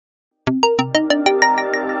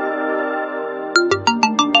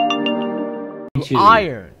to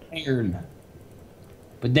iron. Iron.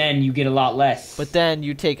 But then you get a lot less. But then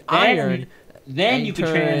you take iron. Then you can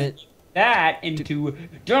transmute that into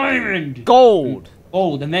diamond. Gold.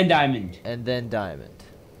 Gold, and then diamond. And then diamond.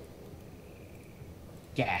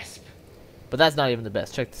 Gasp. But that's not even the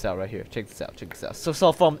best. Check this out right here. Check this out. Check this out.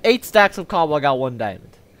 So from 8 stacks of cobble, I got 1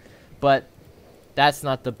 diamond. But that's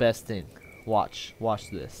not the best thing. Watch.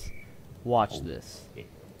 Watch this. Watch this.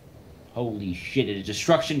 Holy shit, it's a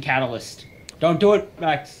destruction catalyst. Don't do it,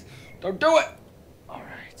 Max. Don't do it.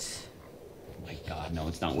 Alright. Oh my god, no,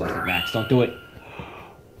 it's not worth it, Max. Don't do it.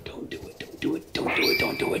 Don't do it. Don't do it. Don't do it.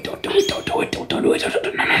 Don't do it. Don't do it. Don't do it. Don't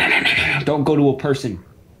do it. Don't go to a person.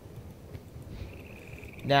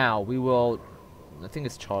 Now we will. I think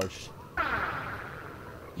it's charged.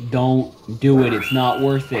 Don't do it. It's not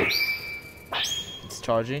worth it. It's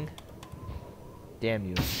charging. Damn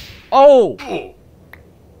you. Oh!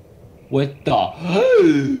 What the?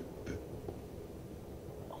 Oh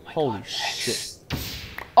my Holy god, shit.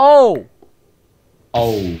 Oh!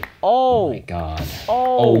 Oh. Oh! Oh my god.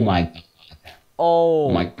 Oh! Oh my god. Oh!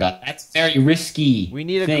 Oh my god. That's very risky. We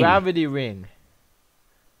need a thing. gravity ring.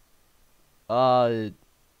 What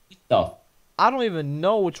the? I don't even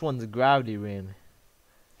know which one's a gravity ring.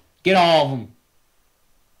 Get all of them.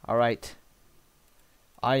 Alright.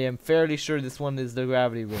 I am fairly sure this one is the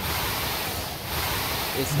gravity ring.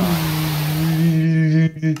 It's not.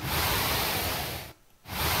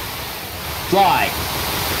 Fly.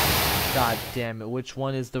 God damn it. Which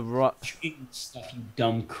one is the Stuff, you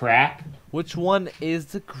dumb crap. Which one is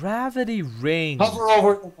the gravity ring? Hover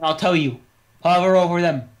over them and I'll tell you. Hover over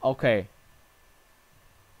them. Okay.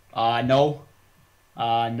 No. No.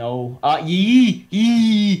 No.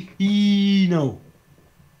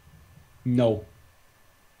 No.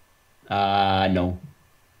 No.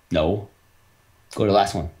 No. Go to the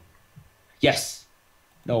last one. Yes.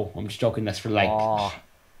 No, I'm just joking. That's for like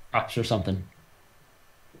props or something.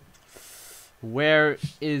 Where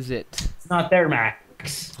is it? It's not there,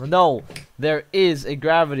 Max. No, there is a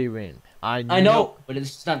gravity ring. I know, but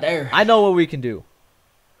it's just not there. I know what we can do.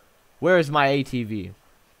 Where is my ATV?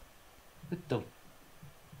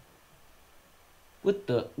 What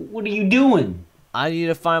are you doing? I need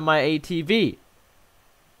to find my ATV.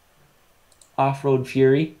 Off-road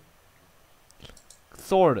fury.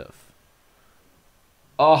 Sort of.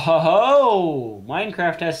 Oh ho ho!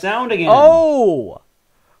 Minecraft has sound again. Oh!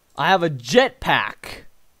 I have a jetpack.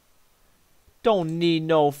 Don't need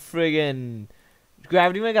no friggin'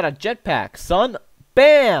 gravity ring. I got a jetpack, son.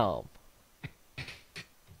 Bam!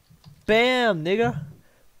 Bam, nigga.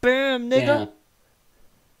 Bam, nigga.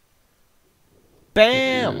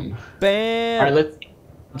 Bam! Bam! All right,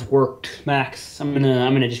 let's worked, Max. I'm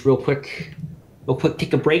gonna just real quick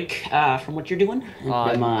take a break from what you're doing.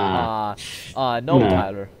 No,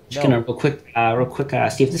 Tyler. Just gonna real quick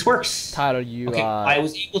see if this works. Tyler, you. Okay, I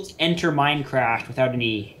was able to enter Minecraft without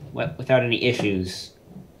any issues.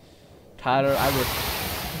 Tyler,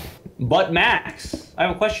 But Max, I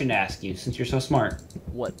have a question to ask you since you're so smart.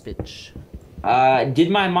 What, bitch? Did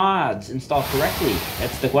my mods install correctly?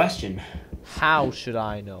 That's the question. How should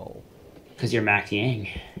I know? Because you're Max Yang.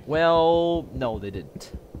 Well, no, they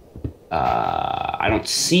didn't. I don't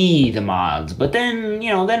see the mods, but then,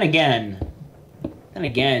 then again,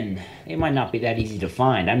 they might not be that easy to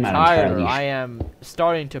find. I'm not entirely sure. I am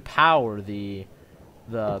starting to power the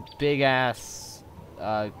big ass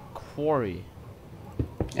quarry.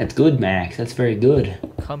 That's good, Max. That's very good.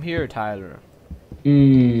 Come here, Tyler.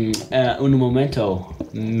 Un momento,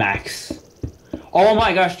 Max. Oh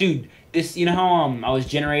my gosh, dude. This, you know how I was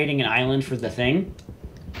generating an island for the thing?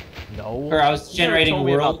 No. Or I was generating a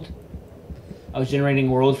world. I was generating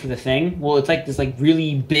a world for the thing. Well, it's like this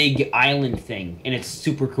really big island thing, and it's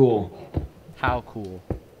super cool. How cool?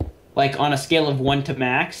 Like on a scale of 1 to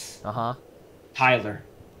Max. Tyler.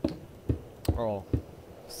 Oh.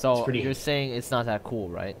 So you're saying it's not that cool,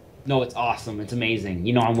 right? No, it's awesome. It's amazing.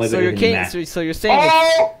 You know I'm way better than Max. So you're saying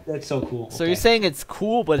that's so cool. So you're saying it's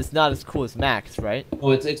cool, but it's not as cool as Max, right?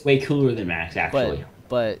 Oh, it's way cooler than Max, actually.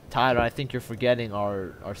 But Tyler, I think you're forgetting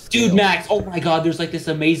our scale. Dude, Max, oh my god, there's like this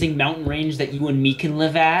amazing mountain range that you and me can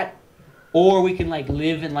live at. Or we can like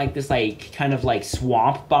live in like this like kind of like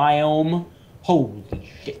swamp biome. Holy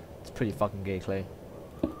shit. It's pretty fucking gay, Clay.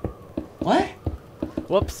 What?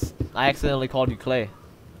 Whoops. I accidentally called you Clay.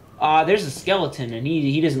 There's a skeleton and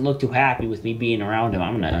he doesn't look too happy with me being around him.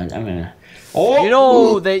 I'm gonna Oh, you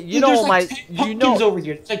know dude, know like 10 pumpkins over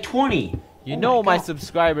here. It's like 20. You know my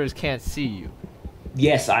subscribers can't see you.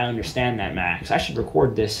 Yes, I understand that, Max. I should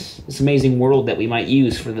record this amazing world that we might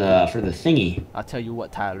use for the thingy. I'll tell you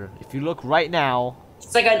what, Tyler. If you look right now,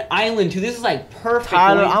 it's like an island too. This is like perfect.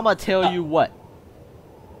 Tyler, I'm gonna tell you what.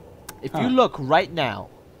 If you look right now,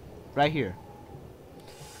 right here,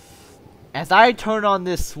 as I turn on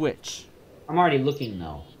this switch, I'm already looking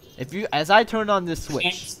though. As I turn on this switch,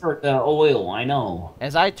 Transfer the oil. I know.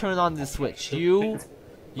 as I turn on this switch, you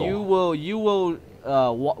will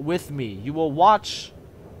with me. You will watch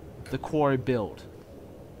the quarry build.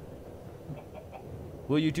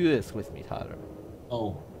 Will you do this with me, Tyler?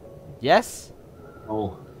 Oh. Yes?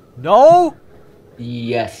 Oh. No?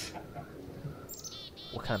 Yes.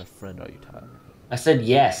 What kind of friend are you, Tyler? I said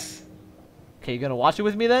yes. Okay, you gonna watch it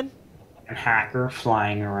with me then? A hacker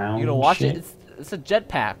flying around. You gonna watch it? It's a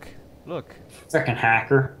jetpack. Look. Frickin'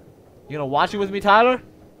 hacker. You gonna watch it with me, Tyler?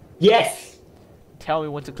 Yes. Tell me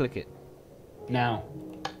when to click it. Now.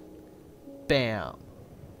 Bam.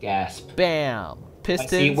 Gasp. Bam.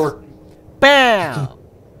 Pistons. I see we're. Bam.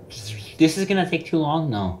 This is gonna take too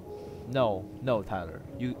long, though. No, Tyler.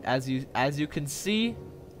 As you can see,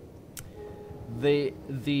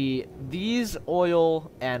 these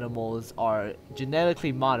oil animals are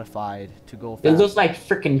genetically modified to go fast. They look like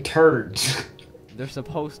frickin' turds. They're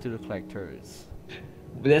supposed to look like turds.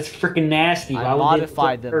 But that's frickin' nasty. I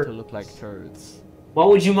modified them to look like turds. Why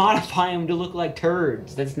would you modify them to look like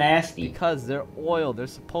turds? That's nasty. Because they're oil. They're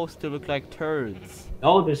supposed to look like turds.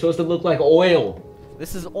 No, they're supposed to look like oil.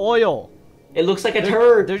 This is oil. It looks like a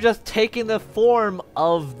turd. They're just taking the form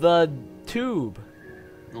of the tube.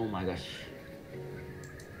 Oh my gosh.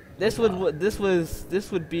 This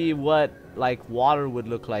would be what like water would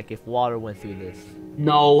look like if water went through this.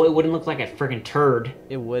 No, it wouldn't look like a freaking turd.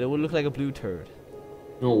 It would look like a blue turd.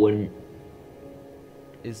 No, it wouldn't.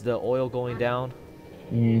 Is the oil going down?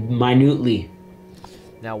 Minutely.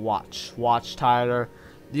 Now watch, Tyler.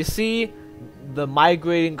 Do you see the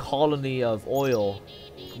migrating colony of oil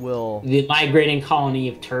the migrating colony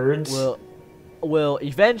of turds will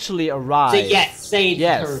eventually arrive. Say yes, say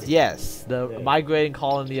yes, turd. yes. The migrating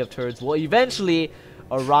colony of turds will eventually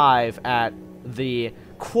arrive at the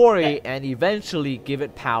quarry and eventually give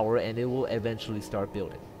it power, and it will eventually start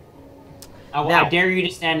building. I dare you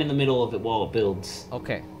to stand in the middle of it while it builds.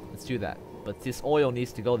 Okay, let's do that. But this oil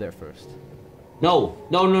needs to go there first. No.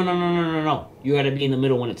 You gotta be in the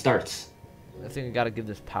middle when it starts. I think I gotta give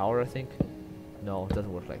this power, I think. No, it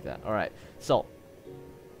doesn't work like that. Alright, so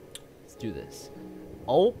let's do this.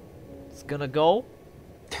 Oh, it's gonna go.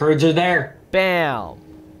 Turds are there. Bam.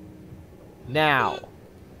 Now,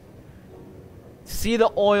 see the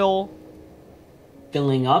oil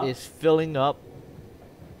filling up? Is filling up.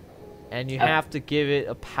 And you have to give it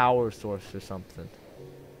a power source or something.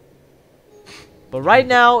 But right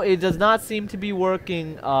now, it does not seem to be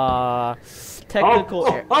working. Technical.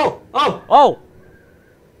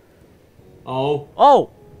 Oh!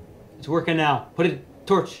 It's working now. Put it.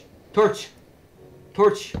 Torch.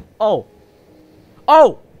 Oh!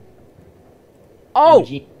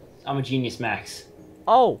 I'm a genius, Max.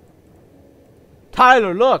 Oh!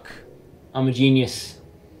 Tyler, look! I'm a genius.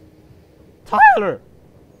 Tyler!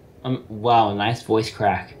 Wow, nice voice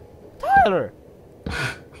crack. Tyler!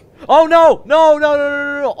 Oh no!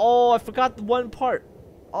 No! Oh, I forgot the one part.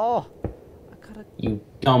 Oh, I gotta. You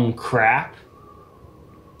dumb crap.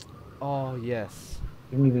 Oh yes.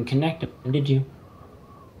 You didn't even connect them, did you?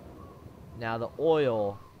 Now the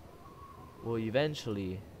oil will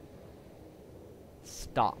eventually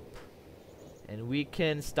stop, and we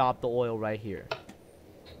can stop the oil right here.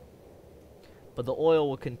 But the oil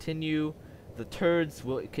will continue. The turds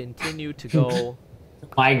will continue to go.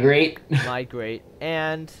 Migrate,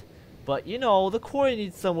 but you know, the quarry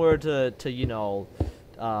needs somewhere to you know,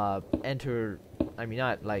 enter. I mean,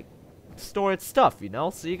 not like store its stuff, you know.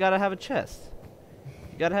 So you gotta have a chest.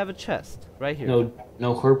 You gotta have a chest right here.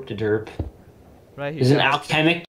 No herp to derp. Right here. Is an alchemic